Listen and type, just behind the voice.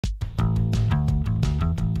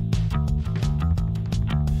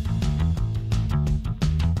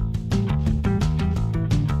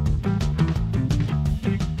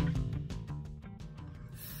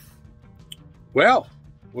Well,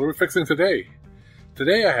 what are we fixing today?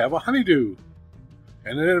 Today I have a honeydew,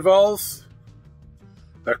 and it involves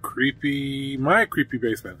my creepy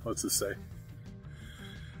basement, let's just say.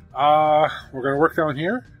 We're going to work down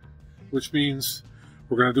here, which means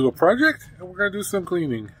we're going to do a project, and we're going to do some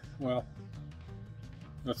cleaning. Well,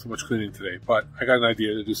 not so much cleaning today, but I got an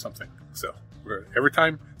idea to do something. So, every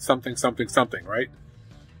time, something, right?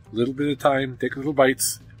 A little bit of time, take little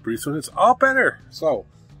bites, pretty soon it's all better. So,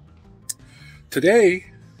 today,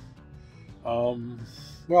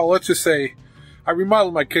 well, let's just say I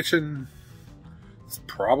remodeled my kitchen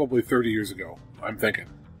probably 30 years ago. I'm thinking.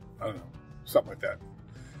 I don't know. Something like that.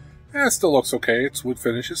 It still looks okay. It's wood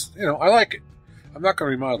finishes. You know, I like it. I'm not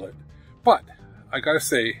going to remodel it. But, I got to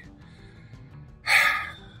say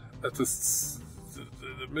that the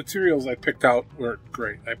materials I picked out were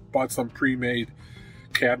great. I bought some pre-made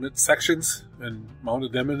cabinet sections and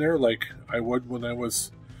mounted them in there like I would when I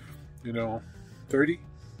was, 30.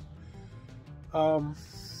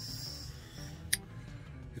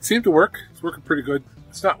 It seemed to work. It's working pretty good.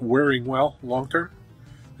 It's not wearing well long term.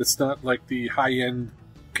 It's not like the high-end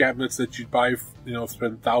cabinets that you'd buy,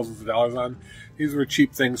 spend thousands of dollars on. These were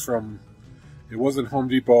cheap things from, it wasn't Home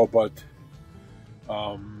Depot, but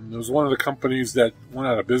it was one of the companies that went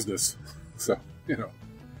out of business. So,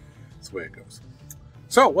 that's the way it goes.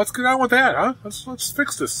 So let's get on with that, huh? Let's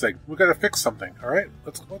fix this thing. We got to fix something, all right?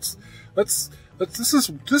 Let's. This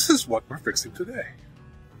is what we're fixing today.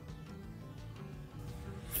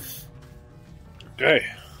 Okay,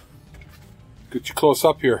 get you close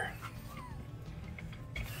up here.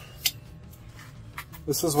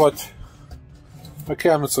 This is what my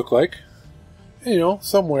cabinets look like.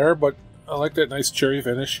 Somewhere, but I like that nice cherry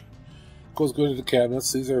finish. Goes good to the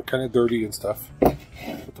cabinets. These are kind of dirty and stuff.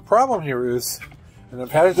 But the problem here is, and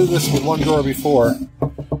I've had to do this with one drawer before,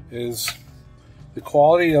 is the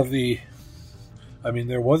quality of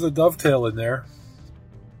there was a dovetail in there,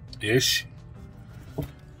 ish,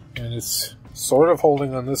 and it's sort of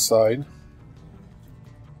holding on this side,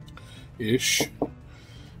 ish,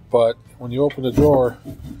 but when you open the drawer,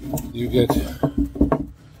 you get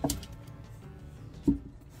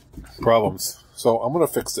problems. So I'm going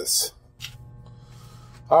to fix this.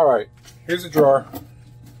 Alright, here's the drawer.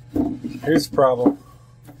 Here's the problem.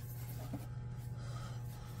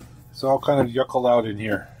 It's all kind of yuckled out in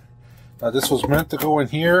here. Now this was meant to go in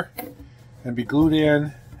here and be glued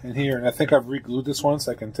in here. And I think I've re-glued this once,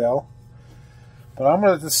 I can tell. But I'm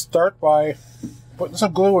going to just start by putting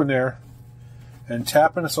some glue in there and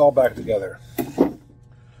tapping this all back together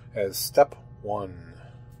as step one.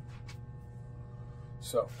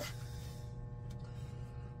 So,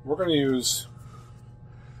 we're going to use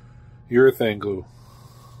urethane glue.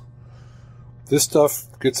 This stuff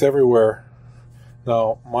gets everywhere.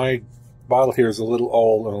 Now, my bottle here is a little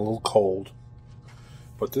old and a little cold,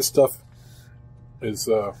 but this stuff is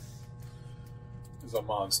a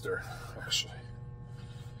monster, actually.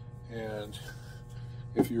 And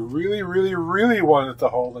if you really, really, really want it to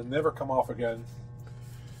hold and never come off again,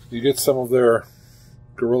 you get some of their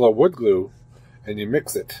Gorilla wood glue and you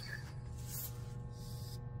mix it.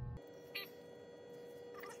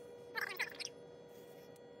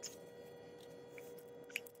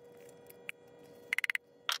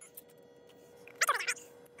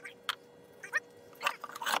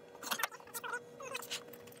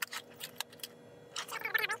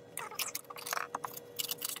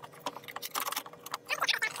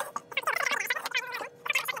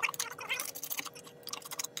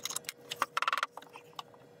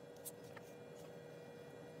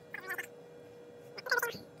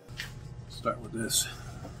 Start with this.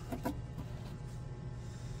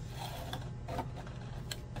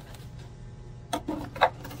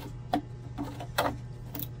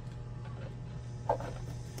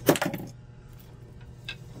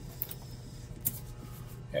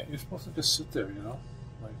 Yeah, you're supposed to just sit there,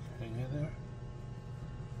 like hang in there.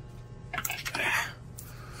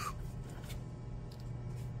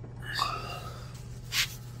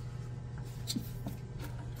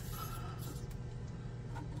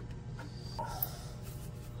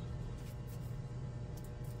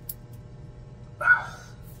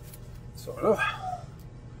 Sort of.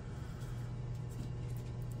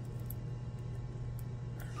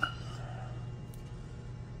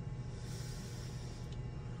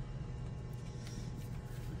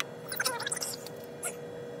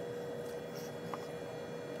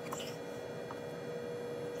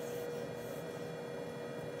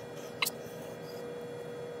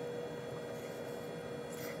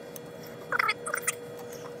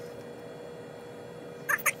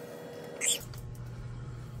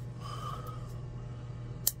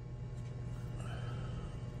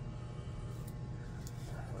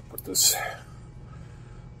 put this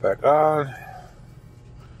back on.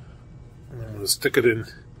 I'm going to stick it in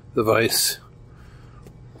the vise,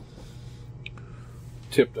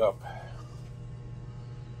 tipped up.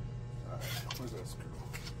 Alright, where's that screw?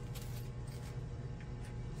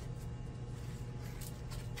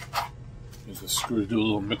 Use a screw to do a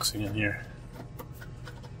little mixing in here.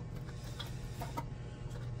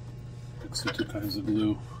 Mix the two kinds of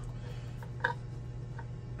glue.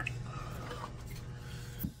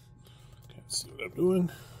 Can't see what I'm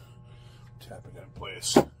doing. Tapping it in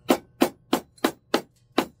place.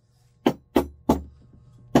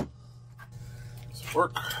 Does it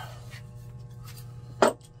work?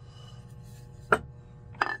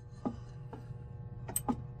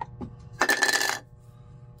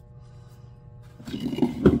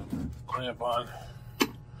 Clamp on.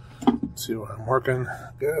 See what I'm working.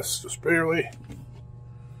 Yes, just barely.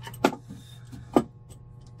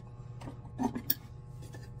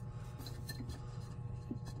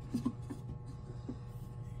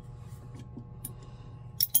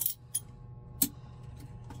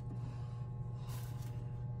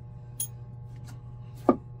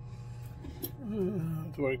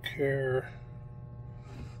 Do I care?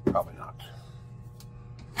 Probably not.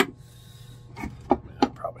 I mean, I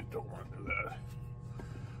probably don't want to do that.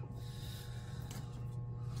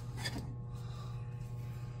 Keep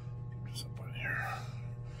this up on here.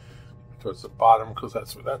 Towards the bottom, because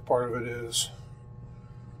that's where that part of it is.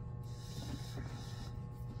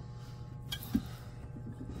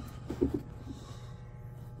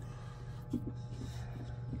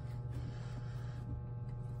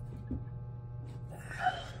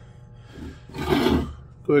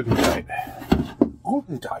 Good and tight. Good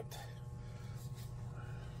and tight.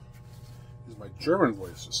 This is my German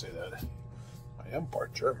voice to say that. I am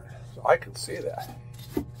part German, so I can say that.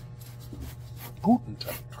 Good and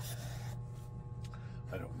tight.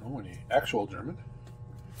 I don't know any actual German,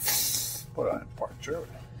 but I'm part German.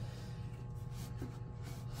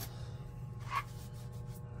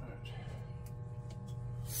 Right.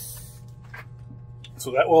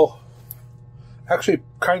 So that will actually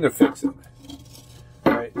kind of fix it.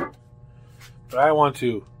 Right? But I want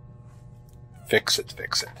to fix it.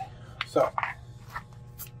 So,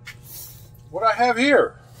 what I have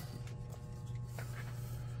here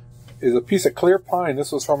is a piece of clear pine.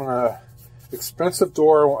 This was from an expensive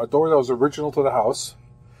door, a door that was original to the house.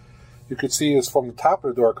 You could see it's from the top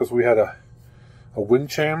of the door because we had a wind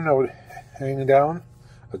chime that would hang down,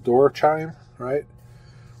 a door chime, right?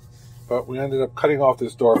 But we ended up cutting off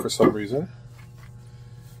this door for some reason.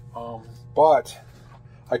 But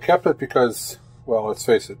I kept it because, well, let's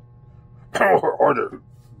face it, order.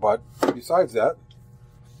 But besides that,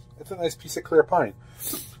 it's a nice piece of clear pine.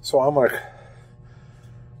 So I'm like,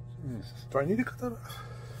 do I need to cut that off?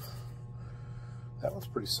 That one's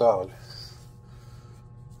pretty solid.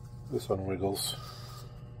 This one wiggles.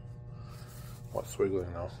 What's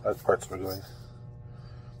wiggling now? That part's wiggling.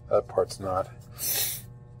 That part's not.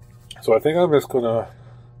 So I think I'm just going to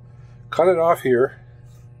cut it off here.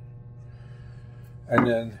 And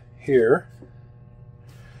then here,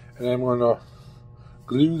 and I'm going to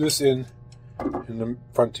glue this in the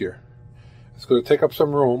front here. It's going to take up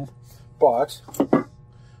some room, but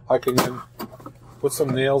I can then put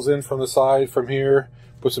some nails in from the side from here,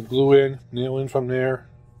 put some glue in, nail in from there.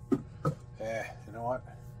 You know what?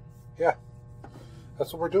 Yeah,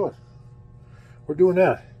 that's what we're doing. We're doing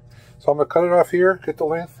that. So I'm going to cut it off here, get the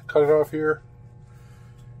length, cut it off here,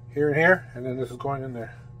 here and here, and then this is going in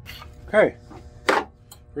there. Okay.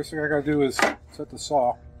 First thing I gotta do is set the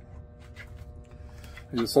saw.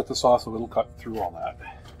 I just set the saw so it'll cut through all that.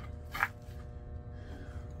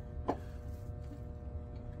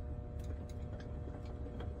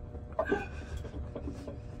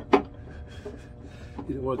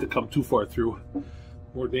 You don't want it to come too far through.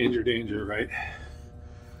 More danger, right?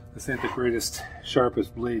 This ain't the greatest,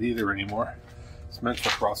 sharpest blade either anymore. It's meant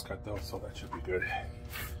for crosscut though, so that should be good.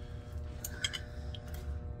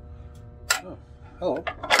 Oh. Hello.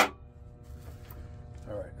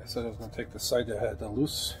 Alright, I said I was going to take the side that had the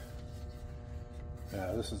loose.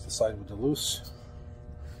 Yeah, this is the side with the loose.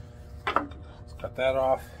 Let's cut that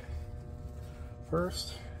off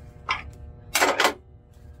first.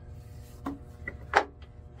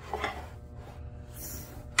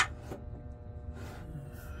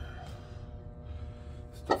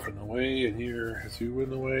 Stuff in the way, and here is you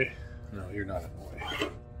in the way. No, you're not in the way.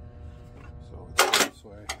 So let's go this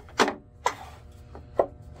way.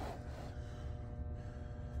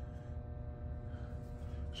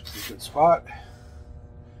 Good spot.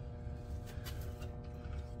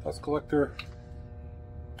 Dust collector.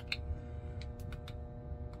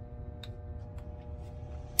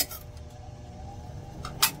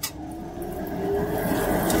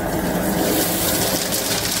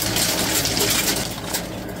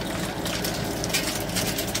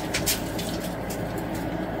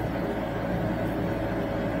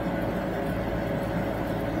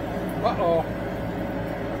 Uh-oh.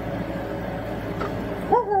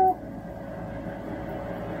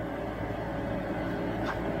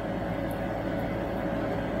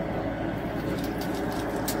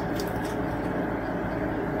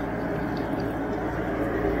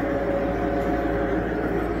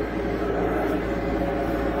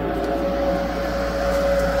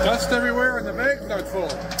 Dust everywhere and the bag's not full.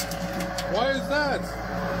 Why is that?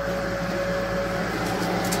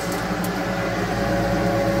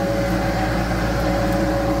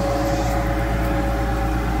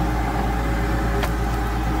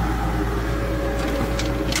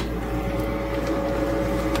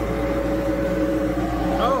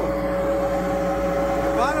 Oh!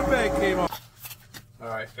 The bottom bag came off.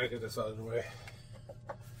 Alright, gotta get this out of the way.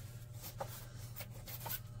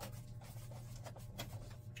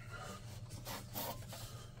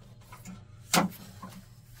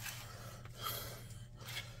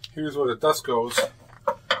 Here's where the dust goes,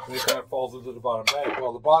 and it kind of falls into the bottom bag.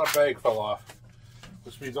 Well, the bottom bag fell off,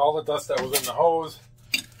 which means all the dust that was in the hose,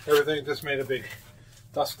 everything just made a big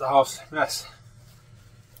dust the house mess.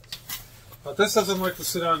 But this doesn't like to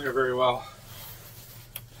sit on here very well.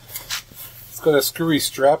 It's got a screwy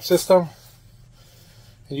strap system,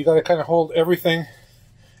 and you got to kind of hold everything,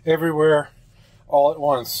 everywhere, all at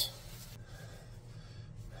once.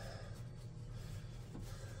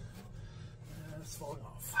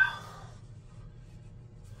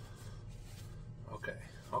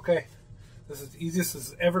 Okay, this is the easiest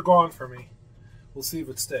it's ever gone for me. We'll see if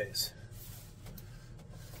it stays.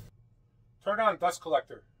 Turn on dust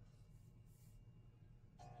collector.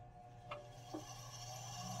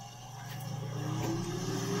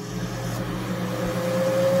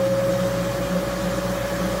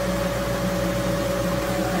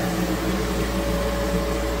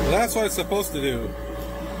 Well, that's what it's supposed to do.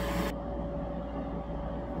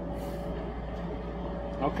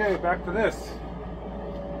 Okay, back to this.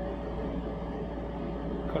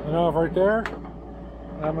 Cutting it off right there,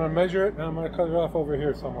 and I'm going to measure it, and I'm going to cut it off over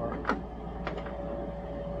here somewhere.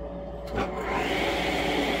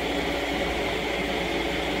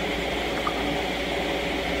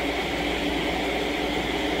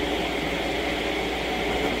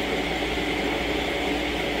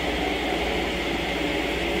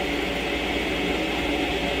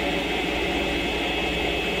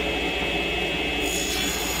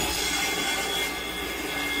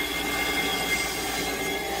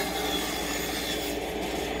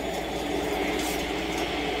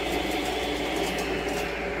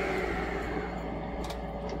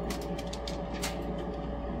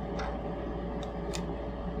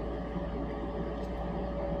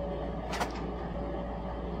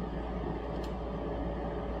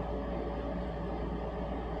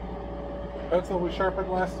 Pencil we sharpened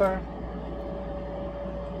last time.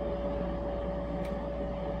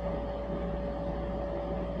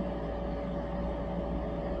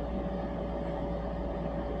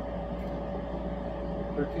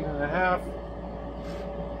 $13.5.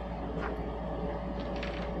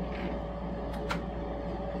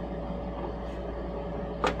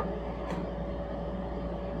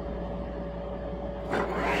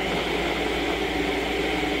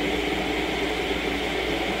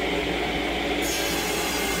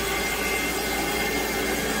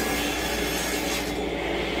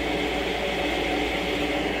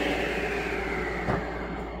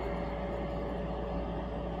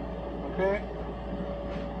 Okay.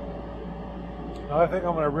 Now I think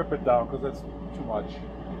I'm going to rip it down because that's too much.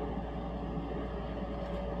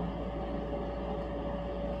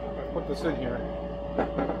 If I put this in here,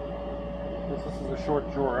 this is a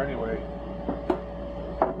short drawer anyway.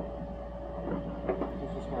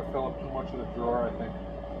 This is going to fill up too much of the drawer, I think.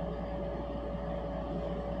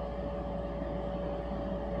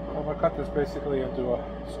 I'm going to cut this basically into a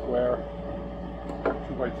square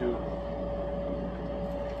 2x2.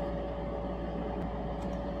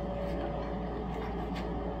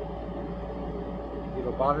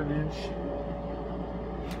 About an inch.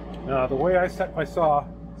 Now the way I set my saw,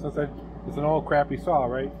 since it's an old crappy saw,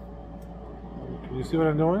 right? Can you see what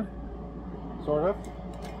I'm doing? Sort of.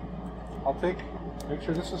 I'll make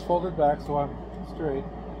sure this is folded back so I'm straight.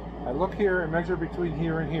 I look here and measure between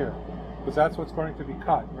here and here, because that's what's going to be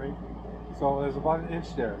cut, right? So there's about an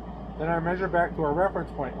inch there. Then I measure back to a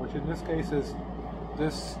reference point, which in this case is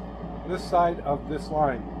this side of this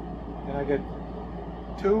line, and I get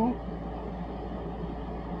 2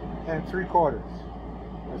 3/4, or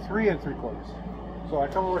 3 3/4. So I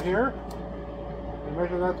come over here and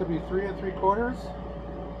measure that to be 3 3/4,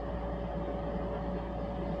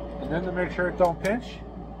 and then to make sure it don't pinch,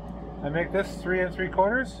 I make this 3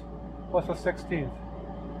 3/4 plus a 1/16.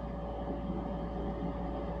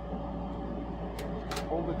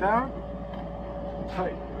 it down,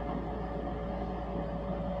 tight.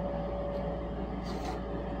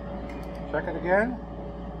 Check it again,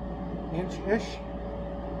 inch-ish,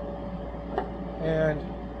 and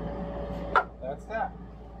that's that.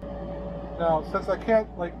 Now, since I can't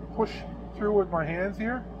like push through with my hands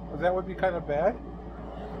here, that would be kind of bad.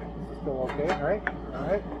 This is still okay, right? All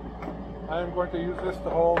right. I'm going to use this to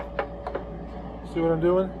hold. See what I'm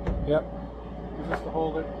doing? Yep. Use this to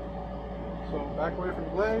hold it. So back away from the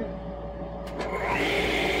blade.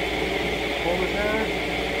 Hold it there.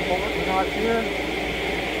 Hold it the notch here.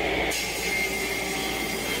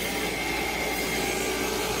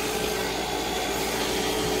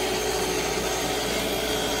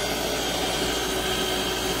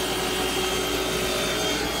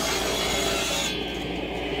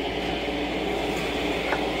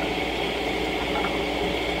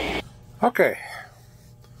 Okay,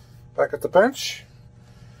 back at the bench.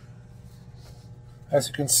 As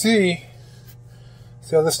you can see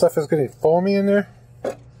how this stuff is getting foamy in there?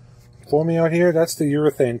 Foamy out here, that's the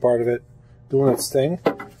urethane part of it doing its thing.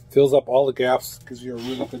 Fills up all the gaps, gives you a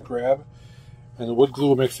really good grab. And the wood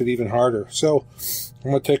glue makes it even harder. So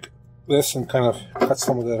I'm going to take this and kind of cut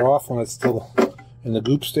some of that off when it's still in the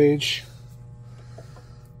goop stage.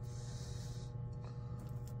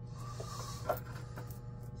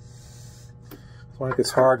 When it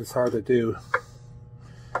gets hard, it's hard to do.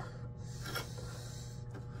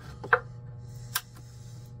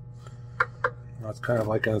 Now it's kind of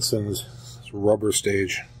like it's in this rubber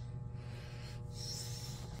stage.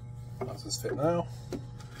 How does this fit now?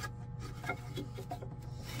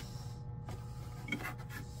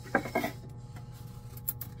 A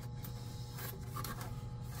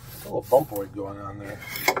little bumpoid going on there,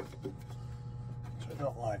 which I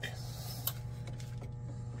don't like.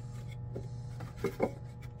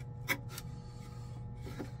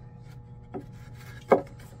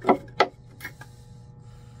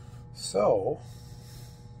 So,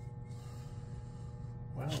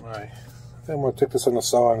 why don't I think I'm going to take this on the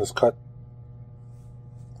saw and just cut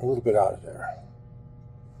a little bit out of there.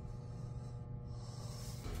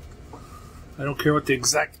 I don't care what the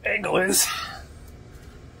exact angle is.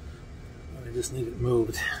 I just need it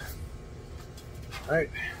moved. Alright.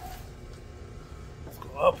 Let's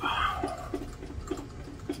go up.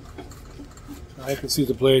 Now you can see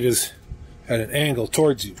the blade is at an angle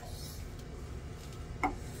towards you.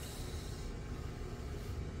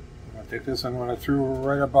 Take this, I'm going to throw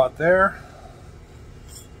right about there.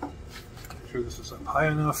 Make sure this is up high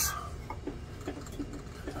enough.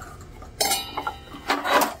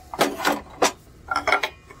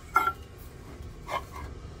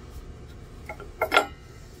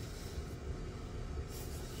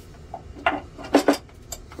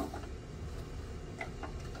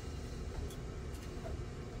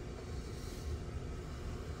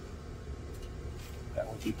 That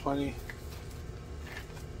would be plenty.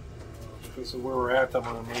 Because of where we're at, I'm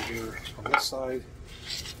going to measure from this side.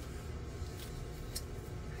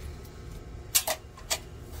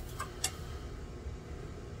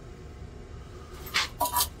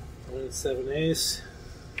 One and 7/8.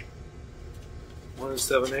 1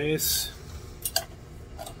 7/8.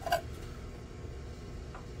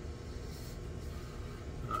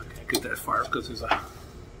 I can't get that far because there's a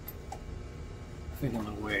thing on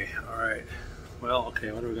the way. All right. Well,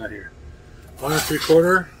 okay. What do we got here? 1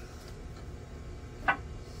 3/4.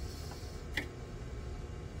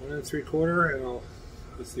 1 3/4, and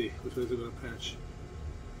let's see, which way is it going to pinch?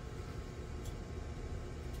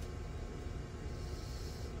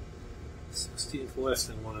 Sixteenth less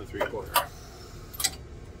than 1 3/4.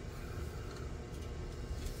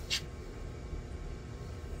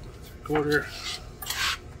 1 3/4.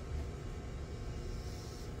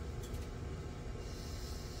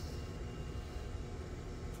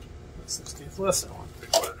 16th less than 1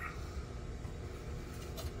 3/4.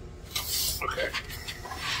 Okay.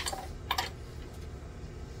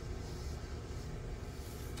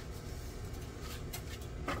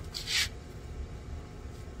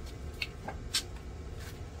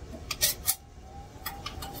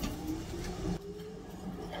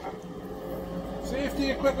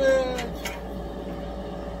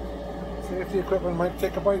 Safety equipment might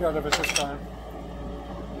take a bite out of it this time.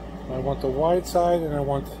 I want the wide side and I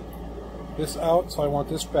want this out, so I want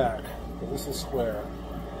this back. But this is square.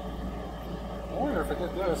 I wonder if I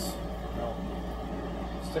did this. No.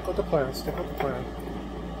 Stick with the plan, stick with the plan.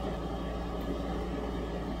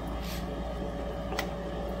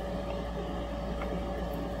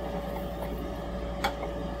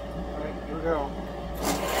 Alright, here we go.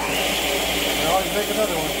 Now let's make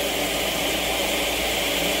another one.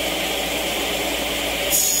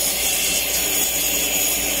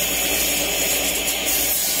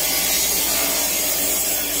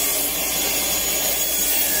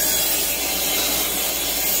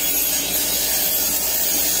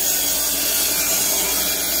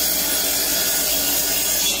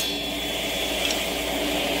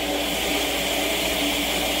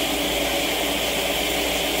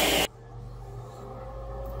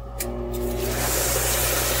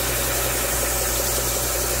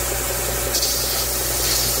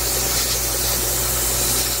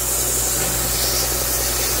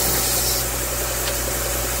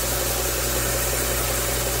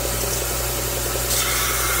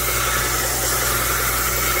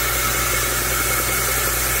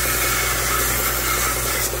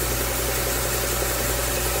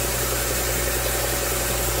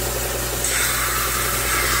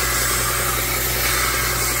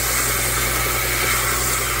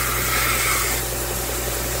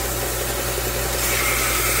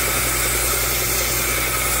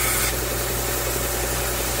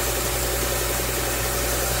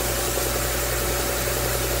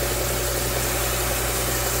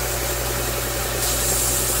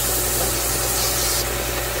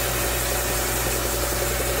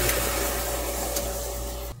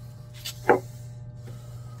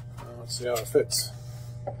 See how it fits.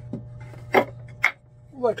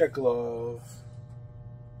 Like a glove.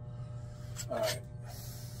 Alright.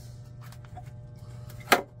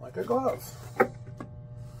 Like a glove.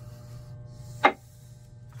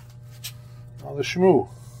 All the shmoo.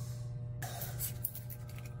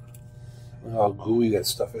 Look how gooey that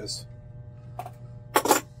stuff is.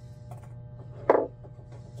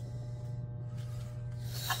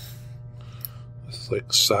 This is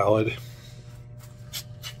like solid.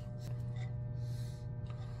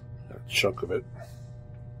 Got a chunk of it.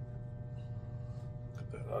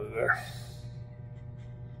 Get that out of there.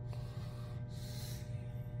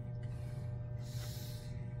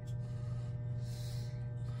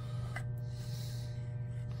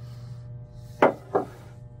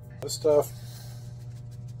 This stuff.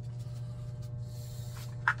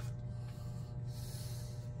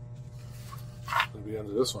 It'll be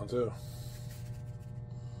under this one too.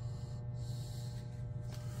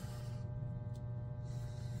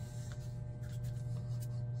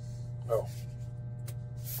 Oh.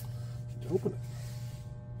 Open it.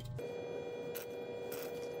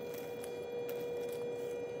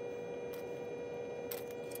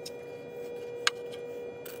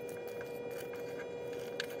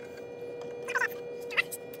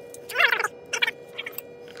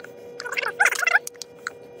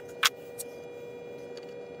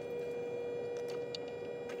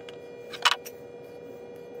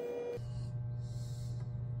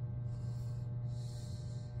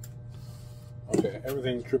 Okay,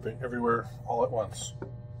 everything's dripping everywhere all at once.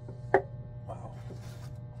 Wow.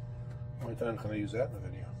 How many times can I use that in the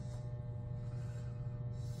video?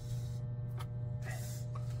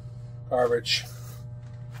 Garbage.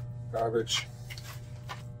 Garbage.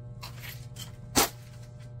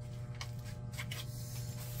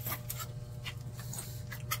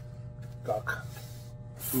 Guck.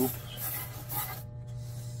 Oop.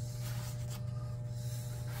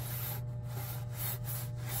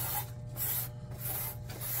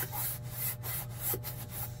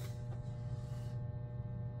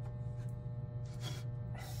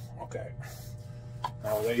 Okay.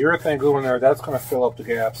 Now the urethane glue in there, that's going to fill up the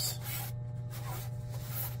gaps.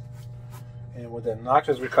 And with the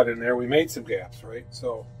notches we cut in there, we made some gaps, right?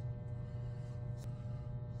 So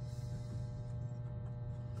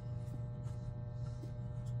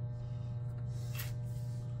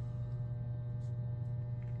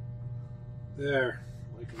there,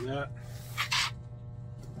 liking that.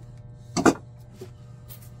 Put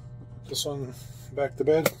this one back to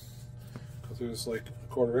bed. There's like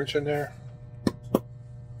a 1/4 inch in there.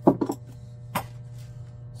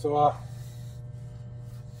 So,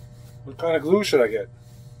 what kind of glue should I get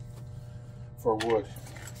for wood?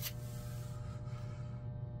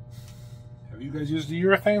 Have you guys used the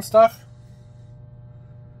urethane stuff?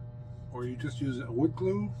 Or you just use a wood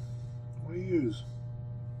glue? What do you use?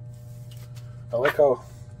 I like how,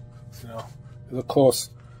 you know, you look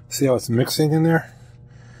close. See how it's mixing in there?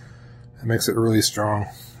 It makes it really strong.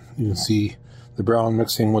 You can see the brown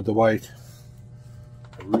mixing with the white.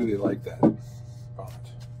 I really like that. There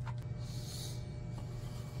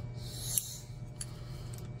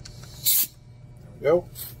we go.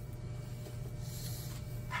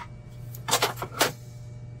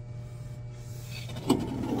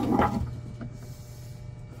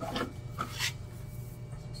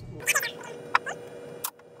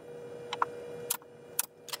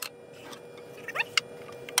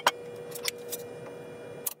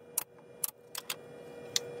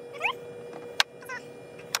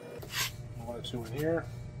 Two in here.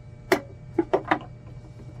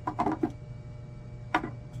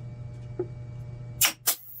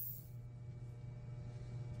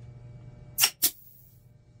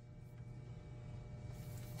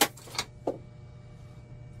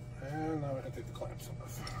 And now we can take the clamps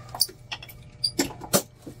off.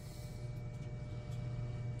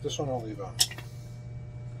 This one I'll leave on.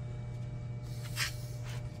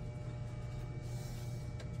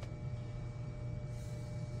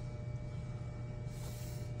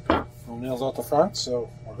 No nails out the front, so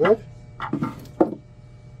we're good.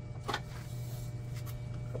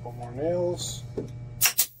 Couple more nails.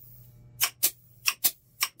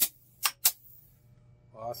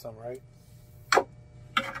 Awesome, right? And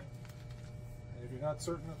if you're not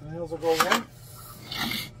certain that the nails will go in,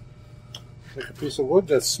 take a piece of wood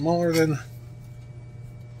that's smaller than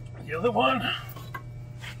the other one.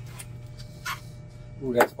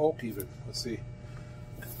 Ooh, that's oak even. Let's see.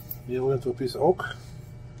 Nail into a piece of oak.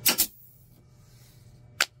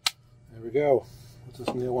 There we go. Let's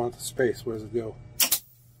just nail one at the space. Where does it go?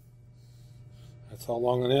 That's how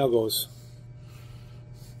long the nail goes.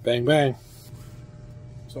 Bang, bang.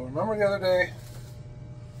 So remember the other day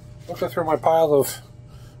looking through my pile of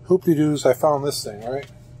hoop-de-doos, I found this thing, right?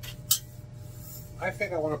 I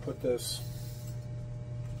think I want to put this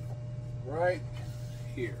right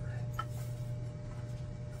here.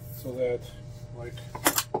 So that, like,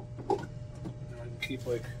 you know, I can keep,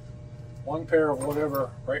 like, one pair of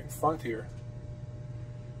whatever right in front here.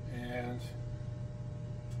 And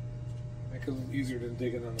make it a little easier than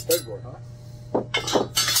digging on the pegboard, huh?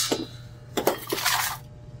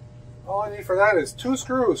 All I need for that is 2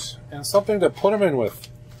 screws and something to put them in with.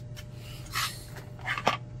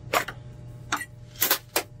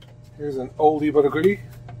 Here's an oldie but a goodie.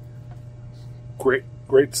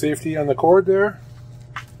 Great safety on the cord there.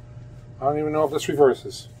 I don't even know if this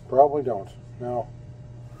reverses. Probably don't. No.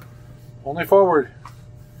 Only forward.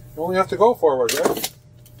 You only have to go forward, right?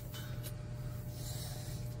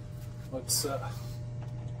 Let's do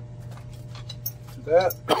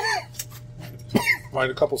that.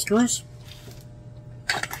 Find a couple screws.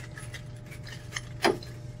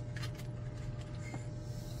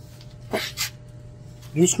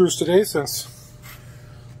 New screws today, since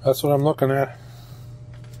that's what I'm looking at.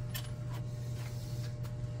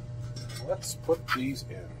 Let's put these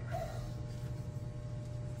in.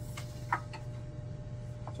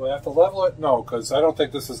 So I have to level it? No, because I don't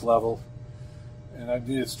think this is level. And I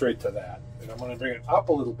need it straight to that. And I'm going to bring it up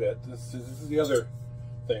a little bit. This is the other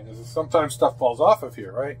thing. Is sometimes stuff falls off of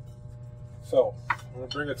here, right? So I'm going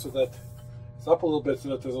to bring it so that it's up a little bit so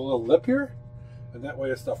that there's a little lip here. And that way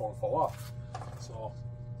the stuff won't fall off. So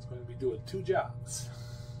it's going to be doing 2 jobs.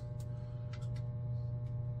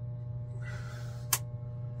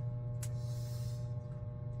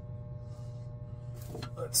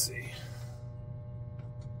 Let's see.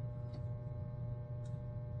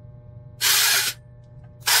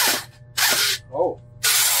 Oh.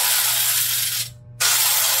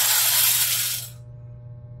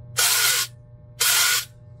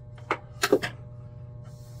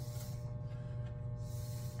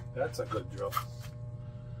 That's a good drill.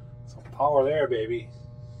 Some power there, baby.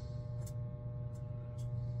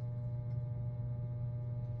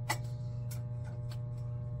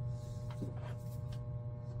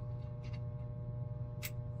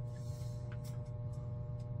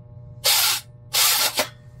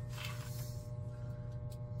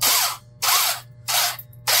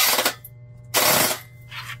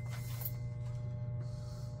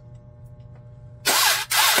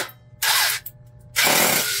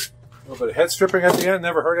 A little bit of head stripping at the end,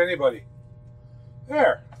 never hurt anybody.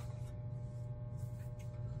 There.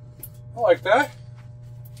 I like that.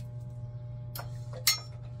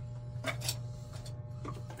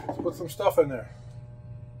 Let's put some stuff in there.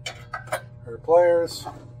 Pair of pliers.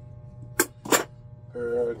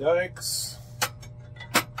 Pair of dikes.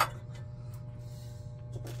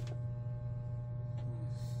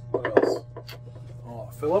 What else? Oh,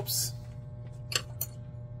 Phillips.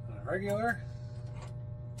 And a regular.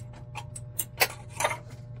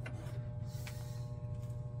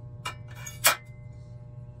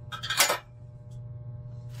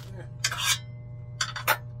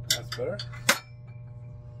 Better.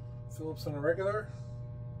 Phillips on a regular.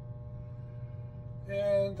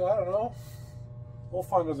 And I don't know. We'll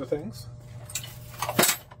find other things.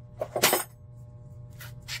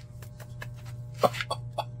 What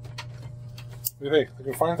do you think? I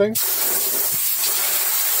can find things?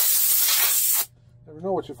 Never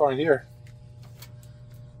know what you find here.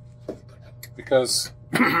 Because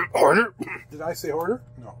hoarder? Did I say hoarder?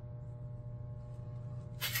 No.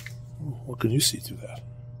 Ooh, what can you see through that?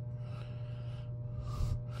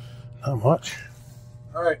 Not much.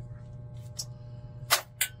 All right.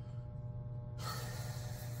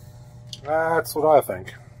 That's what I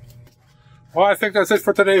think. Well, I think that's it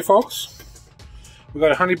for today, folks. We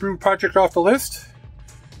got a honey brew project off the list.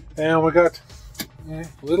 And we got a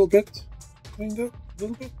little bit cleaned up. A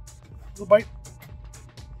little bite.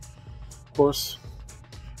 Of course,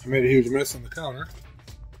 I made a huge mess on the counter.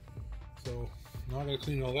 So, I'm not going to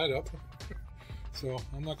clean all that up. So,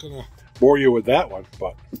 I'm not going to bore you with that one,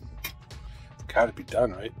 but gotta be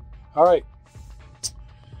done, right? All right.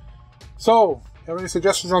 So, have any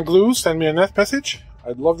suggestions on glues? Send me a message.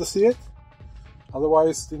 I'd love to see it.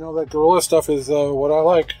 Otherwise, you know, that Gorilla stuff is what I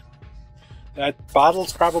like. That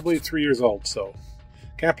bottle's probably 3 years old, so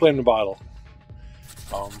can't blame the bottle.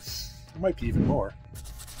 It might be even more.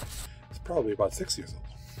 It's probably about 6 years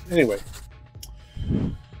old. Anyway,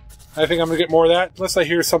 I think I'm gonna get more of that unless I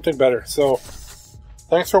hear something better. So,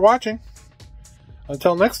 thanks for watching.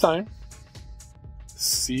 Until next time.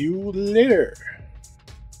 See you later.